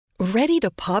Ready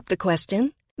to pop the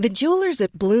question? The jewelers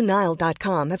at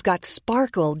BlueNile.com have got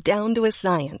sparkle down to a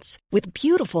science with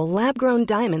beautiful lab-grown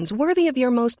diamonds worthy of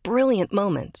your most brilliant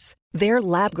moments. Their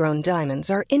lab-grown diamonds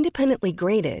are independently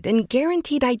graded and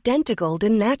guaranteed identical to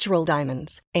natural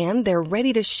diamonds, and they're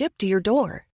ready to ship to your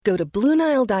door. Go to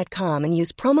BlueNile.com and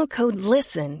use promo code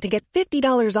LISTEN to get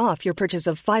 $50 off your purchase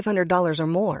of $500 or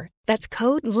more. That's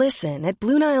code LISTEN at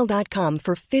BlueNile.com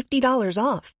for $50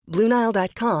 off.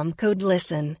 BlueNile.com, code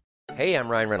LISTEN. Hey, I'm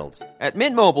Ryan Reynolds. At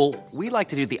Mint Mobile, we like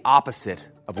to do the opposite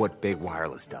of what Big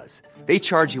Wireless does. They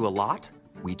charge you a lot,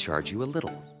 we charge you a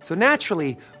little. So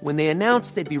naturally, when they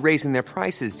announced they'd be raising their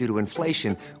prices due to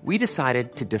inflation, we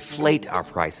decided to deflate our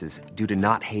prices due to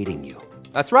not hating you.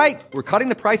 That's right. We're cutting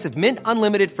the price of Mint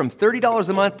Unlimited from $30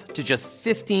 a month to just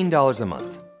 $15 a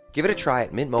month. Give it a try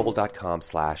at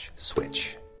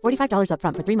mintmobile.com/switch. $45 up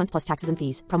front for 3 months plus taxes and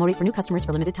fees. Promo rate for new customers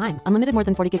for limited time. Unlimited more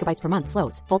than 40 gigabytes per month.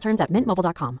 Slows full terms at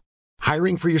mintmobile.com.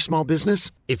 Hiring for your small business?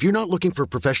 If you're not looking for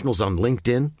professionals on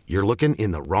LinkedIn, you're looking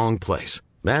in the wrong place.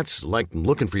 That's like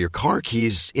looking for your car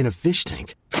keys in a fish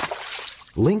tank.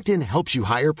 LinkedIn helps you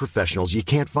hire professionals you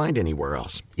can't find anywhere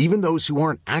else, even those who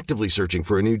aren't actively searching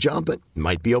for a new job but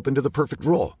might be open to the perfect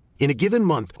role. In a given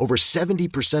month, over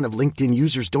 70% of LinkedIn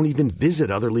users don't even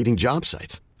visit other leading job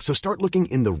sites. So start looking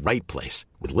in the right place.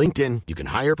 With LinkedIn, you can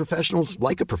hire professionals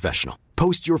like a professional.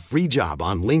 Post your free job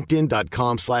on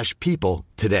linkedin.com/people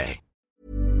today.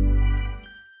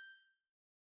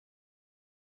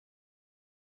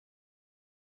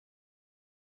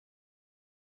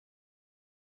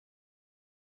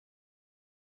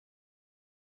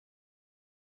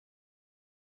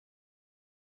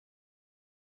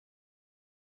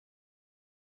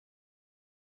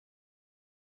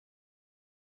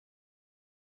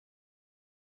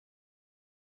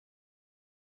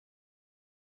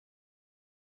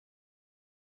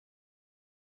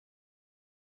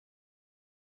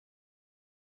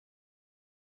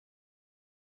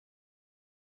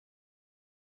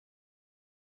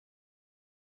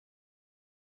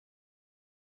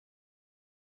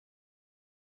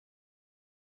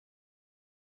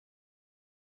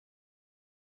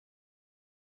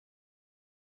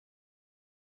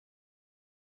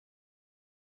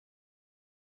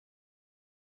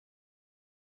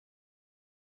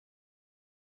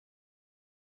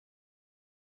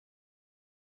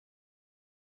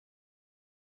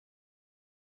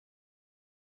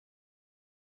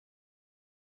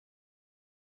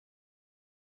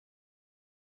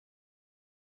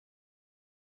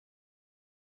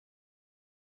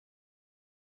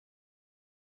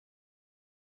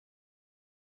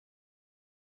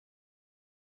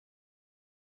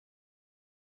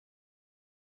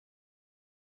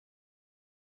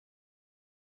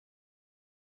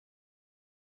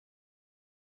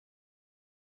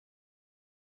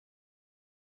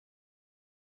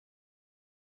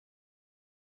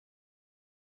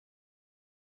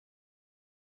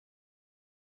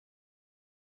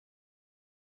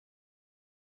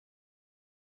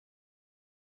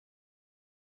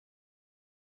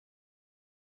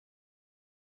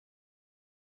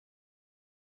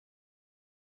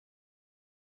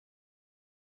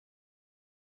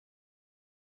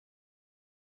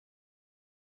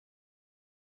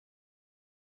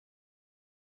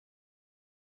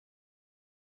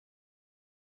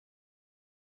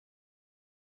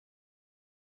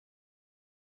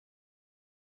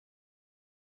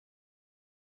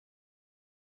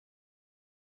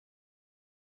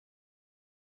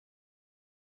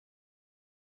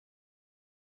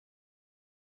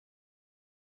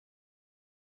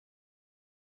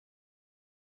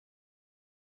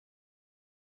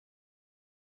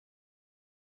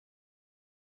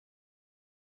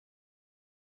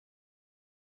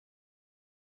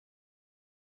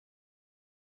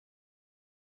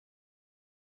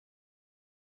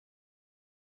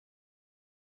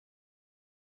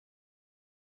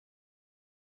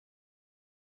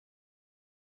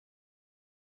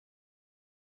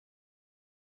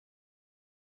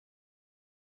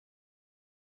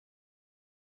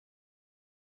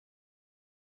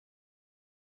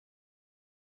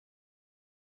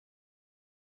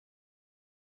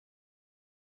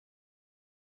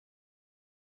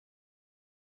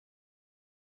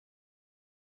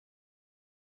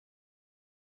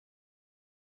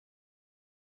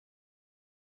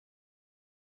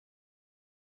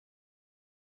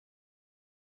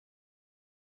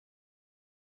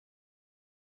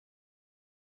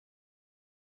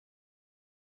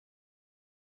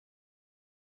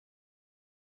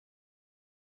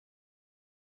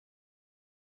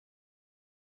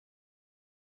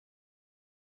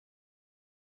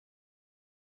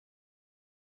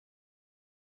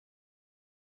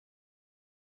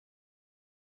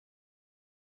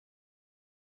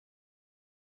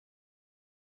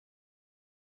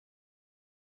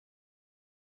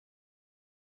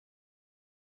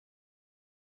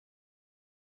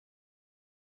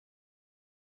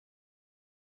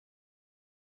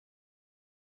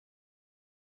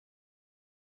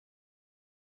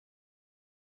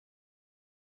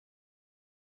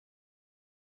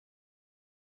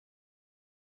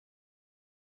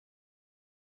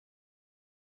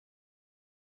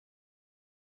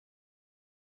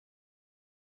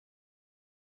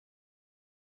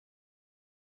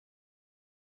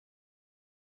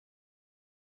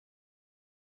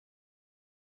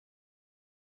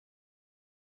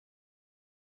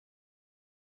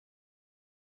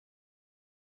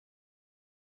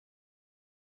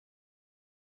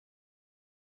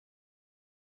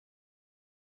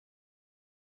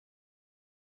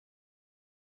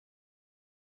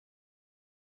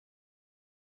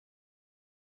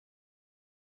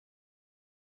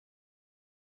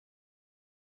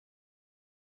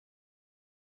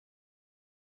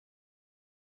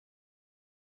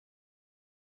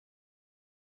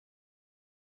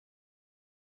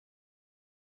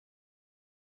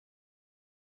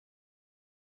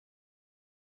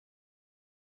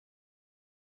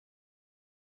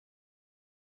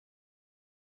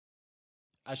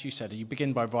 As you said, you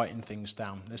begin by writing things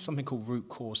down. There's something called root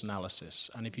cause analysis,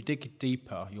 and if you dig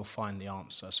deeper, you'll find the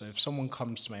answer. So if someone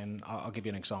comes to me, and I'll give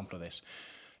you an example of this.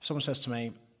 If someone says to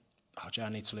me, "Oh, Jay, I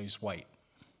need to lose weight,"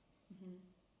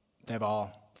 there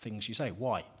are things you say,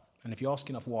 why? And if you ask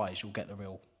enough whys, you'll get the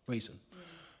real reason.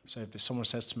 So if someone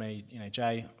says to me,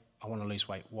 Jay, I want to lose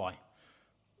weight, why?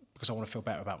 Because I want to feel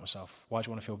better about myself. Why do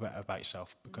you want to feel better about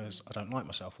yourself? Because I don't like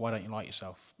myself. Why don't you like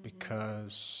yourself?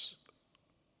 Because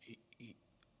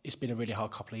it's been a really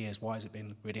hard couple of years. Why has it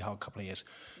been a really hard couple of years?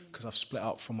 Because I've split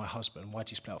up from my husband. Why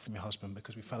did you split up from your husband?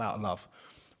 Because we fell out of love.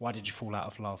 Why did you fall out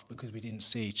of love? Because we didn't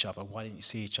see each other. Why didn't you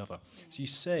see each other? So you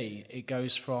see, it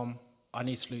goes from I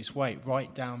need to lose weight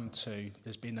right down to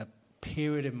there's been a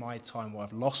period in my time where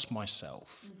I've lost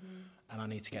myself and I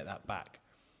need to get that back.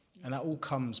 And that all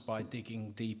comes by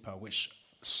digging deeper, which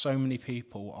so many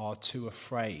people are too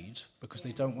afraid because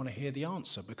they don't want to hear the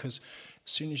answer. Because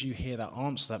as soon as you hear that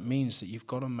answer, that means that you've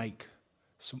got to make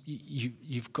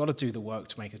you've got to do the work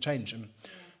to make a change. And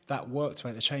that work to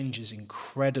make the change is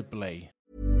incredibly...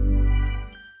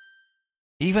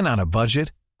 Even on a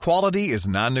budget, quality is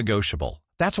non-negotiable.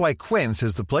 That's why Quince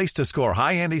is the place to score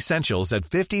high-end essentials at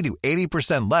 50 to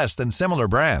 80% less than similar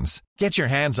brands. Get your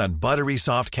hands on buttery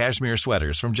soft cashmere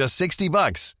sweaters from just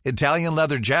 $60, Italian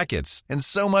leather jackets, and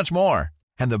so much more.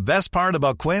 And the best part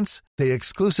about Quince, they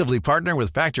exclusively partner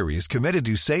with factories committed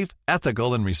to safe,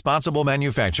 ethical, and responsible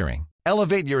manufacturing.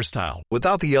 Elevate your style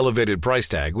without the elevated price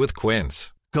tag with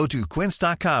Quince. Go to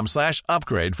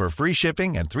quince.com/upgrade for free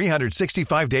shipping and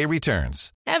 365-day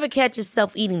returns. Ever catch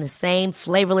yourself eating the same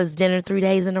flavorless dinner 3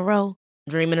 days in a row?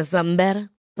 Dreaming of something better?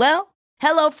 Well,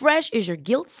 HelloFresh is your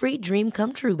guilt-free dream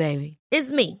come true, baby. It's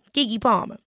me, Keke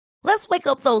Palmer. Let's wake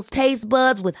up those taste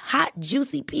buds with hot,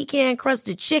 juicy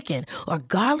pecan-crusted chicken or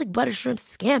garlic butter shrimp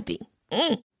scampi.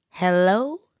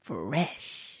 Hello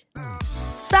Fresh.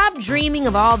 Stop dreaming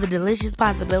of all the delicious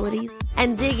possibilities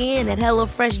and dig in at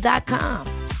HelloFresh.com.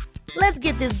 Let's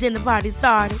get this dinner party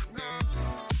started.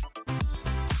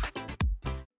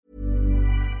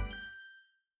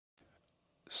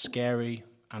 Scary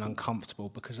and uncomfortable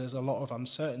because there's a lot of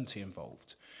uncertainty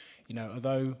involved.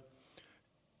 Although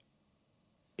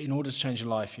in order to change your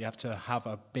life, you have to have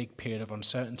a big period of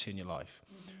uncertainty in your life.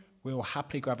 We will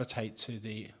happily gravitate to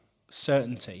the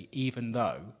certainty, even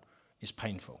though it's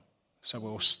painful. So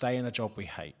we'll stay in a job we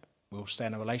hate. We'll stay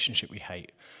in a relationship we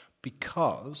hate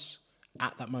because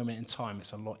at that moment in time,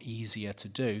 it's a lot easier to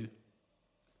do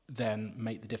than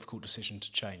make the difficult decision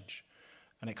to change.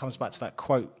 And it comes back to that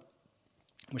quote,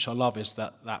 which I love, is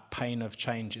that pain of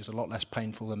change is a lot less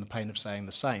painful than the pain of staying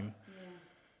the same. Yeah.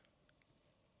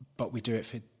 But we do it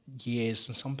for years,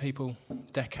 and some people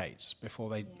decades, before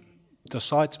they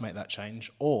decide to make that change,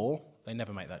 or they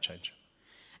never make that change.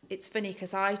 It's funny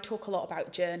because I talk a lot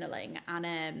about journaling,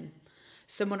 and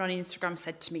someone on Instagram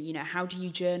said to me, how do you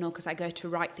journal? Because I go to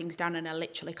write things down and I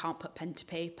literally can't put pen to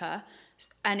paper.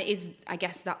 And I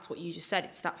guess that's what you just said.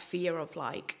 It's that fear of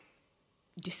like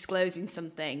disclosing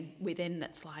something within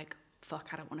that's like,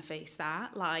 fuck, I don't want to face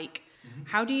that. Like,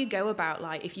 how do you go about,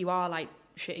 like, if you are like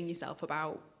shitting yourself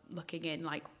about looking in,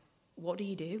 like, what do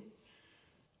you do?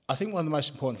 I think one of the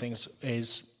most important things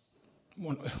is,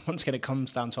 once again, it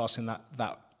comes down to asking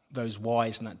those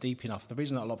whys and that deep enough. The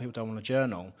reason that a lot of people don't want to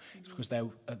journal is because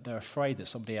they're afraid that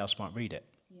somebody else might read it.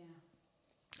 Yeah.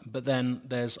 But then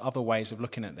there's other ways of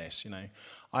looking at this.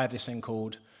 I have this thing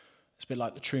called, it's a bit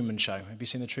like the Truman Show. Have you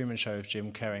seen the Truman Show with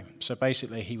Jim Carrey? So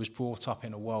basically, he was brought up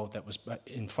in a world that was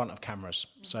in front of cameras.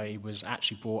 So he was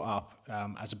actually brought up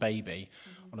as a baby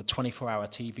on a 24-hour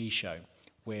TV show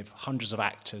with hundreds of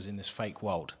actors in this fake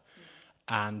world.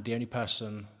 And the only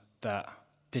person that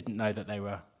didn't know that they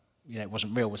were, it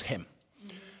wasn't real, was him.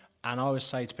 And I always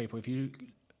say to people, if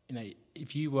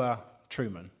you were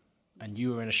Truman and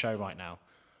you were in a show right now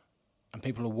and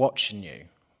people are watching you,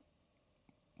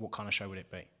 what kind of show would it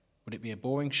be? Would it be a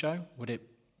boring show?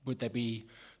 Would they be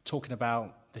talking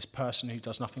about this person who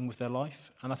does nothing with their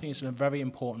life? And I think it's a very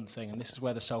important thing, and this is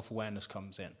where the self-awareness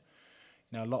comes in.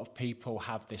 A lot of people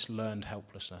have this learned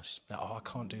helplessness that, I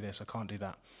can't do this, I can't do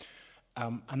that.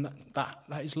 And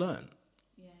that is learned.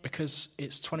 Yeah. Because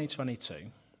it's 2022,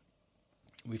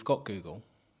 we've got Google,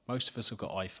 most of us have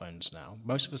got iPhones now,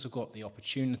 most of us have got the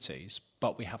opportunities,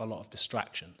 but we have a lot of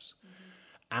distractions,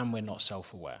 and we're not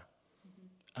self-aware.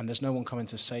 And there's no one coming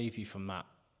to save you from that.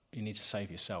 You need to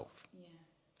save yourself.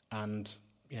 Yeah. And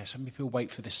so many people wait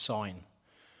for this sign.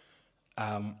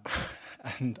 And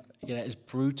as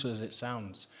brutal as it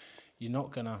sounds, you're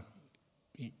not gonna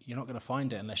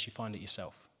find it unless you find it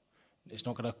yourself. It's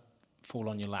not gonna fall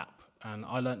on your lap. And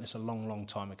I learned this a long, long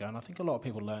time ago, and I think a lot of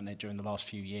people learned it during the last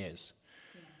few years.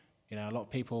 You know, a lot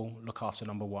of people look after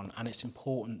number one, and it's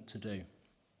important to do.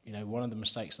 You know, one of the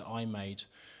mistakes that I made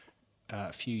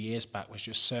a few years back was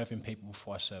just serving people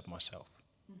before I served myself.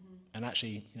 And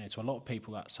actually, you know, to a lot of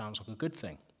people that sounds like a good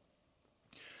thing,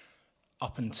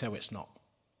 up until it's not.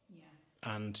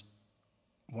 And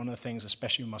one of the things,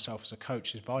 especially with myself as a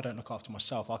coach, is if I don't look after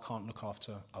myself, I can't look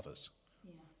after others.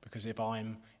 Because if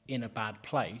I'm in a bad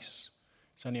place,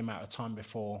 it's only a matter of time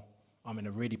before I'm in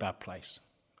a really bad place.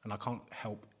 And I can't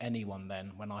help anyone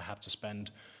then when I have to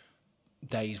spend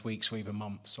days, weeks, or even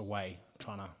months away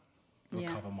trying to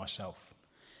recover myself.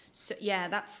 So yeah,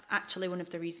 that's actually one of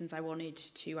the reasons I wanted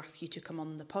to ask you to come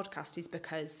on the podcast, is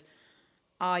because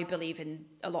I believe in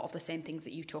a lot of the same things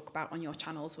that you talk about on your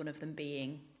channels, one of them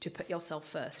being to put yourself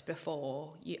first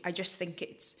before you. I just think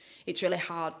it's really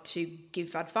hard to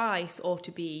give advice or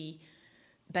to be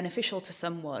beneficial to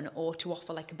someone or to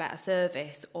offer like a better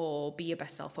service or be your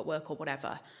best self at work or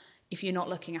whatever if you're not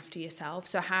looking after yourself.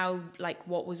 So how, like,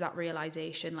 what was that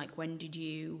realization? Like, when did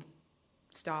you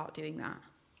start doing that?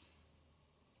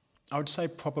 I would say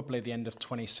probably the end of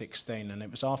 2016, and it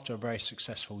was after a very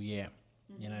successful year.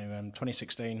 You know,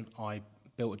 2016, I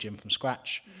built a gym from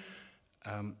scratch,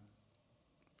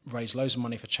 raised loads of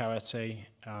money for charity,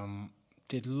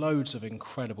 did loads of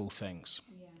incredible things.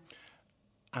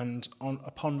 And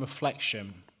upon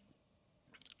reflection,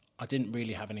 I didn't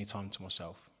really have any time to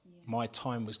myself. My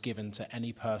time was given to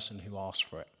any person who asked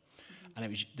for it. And it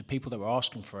was the people that were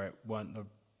asking for it weren't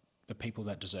the people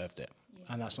that deserved it.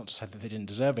 And that's not to say that they didn't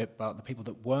deserve it, but the people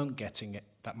that weren't getting it,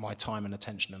 that my time and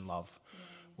attention and love,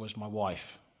 was my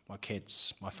wife, my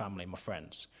kids, my family, my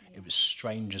friends. It was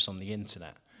strangers on the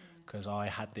internet, because I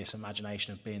had this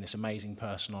imagination of being this amazing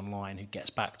person online who gets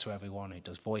back to everyone, who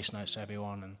does voice notes to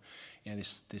everyone, and you know,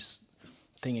 this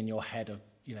thing in your head of,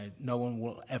 you know, no one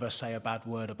will ever say a bad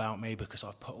word about me because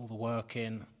I've put all the work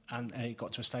in. And it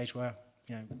got to a stage where,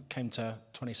 you know, came to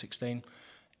 2016,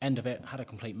 end of it, had a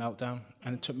complete meltdown,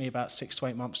 and it took me about 6 to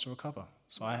 8 months to recover.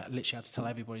 So I literally had to tell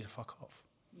everybody to fuck off.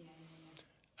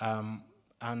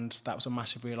 And that was a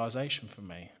massive realization for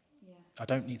me. I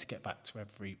don't need to get back to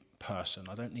every person.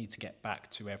 I don't need to get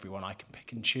back to everyone. I can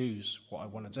pick and choose what I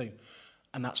want to do.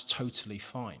 And that's totally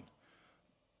fine.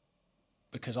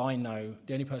 Because I know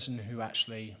the only person who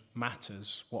actually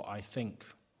matters what I think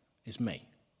is me.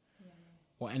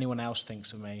 What anyone else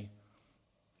thinks of me,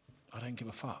 I don't give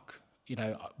a fuck. You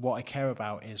know, what I care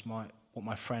about is what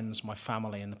my friends, my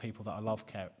family, and the people that I love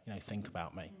think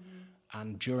about me.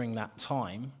 And during that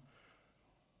time,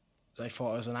 they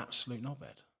thought I was an absolute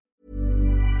knobhead.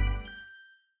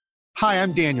 Hi,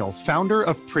 I'm Daniel, founder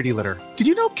of Pretty Litter. Did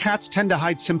you know cats tend to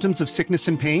hide symptoms of sickness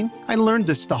and pain? I learned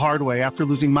this the hard way after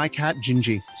losing my cat,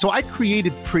 Gingy. So I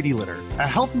created Pretty Litter, a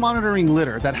health monitoring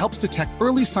litter that helps detect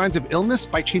early signs of illness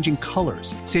by changing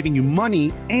colors, saving you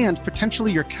money and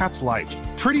potentially your cat's life.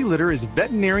 Pretty Litter is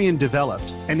veterinarian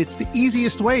developed, and it's the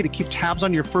easiest way to keep tabs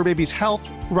on your fur baby's health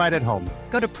right at home.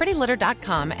 Go to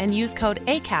prettylitter.com and use code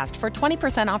ACAST for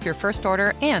 20% off your first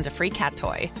order and a free cat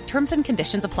toy. Terms and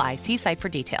conditions apply. See site for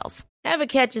details. Ever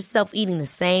catch yourself eating the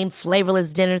same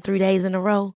flavorless dinner 3 days in a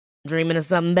row? Dreaming of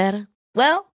something better?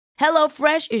 Well,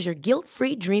 HelloFresh is your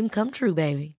guilt-free dream come true,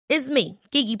 baby. It's me,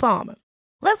 Keke Palmer.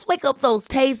 Let's wake up those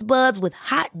taste buds with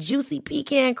hot, juicy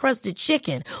pecan-crusted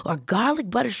chicken or garlic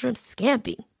butter shrimp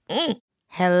scampi.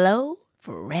 Hello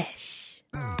Fresh.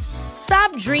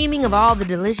 Stop dreaming of all the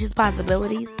delicious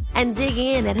possibilities and dig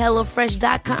in at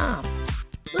HelloFresh.com.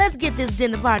 Let's get this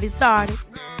dinner party started.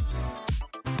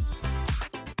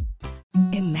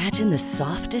 Imagine the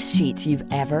softest sheets you've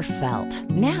ever felt.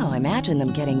 Now imagine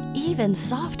them getting even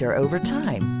softer over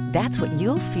time. That's what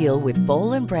you'll feel with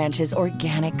Boll & Branch's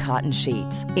organic cotton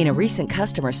sheets. In a recent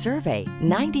customer survey,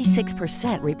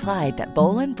 96% replied that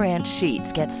Boll & Branch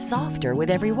sheets get softer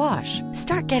with every wash.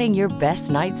 Start getting your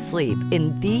best night's sleep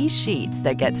in these sheets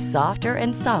that get softer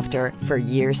and softer for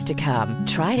years to come.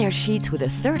 Try their sheets with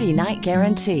a 30-night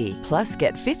guarantee. Plus,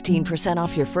 get 15%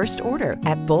 off your first order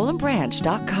at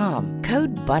bollandbranch.com.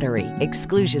 Code BUTTERY.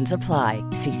 Exclusions apply.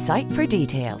 See site for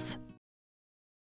details.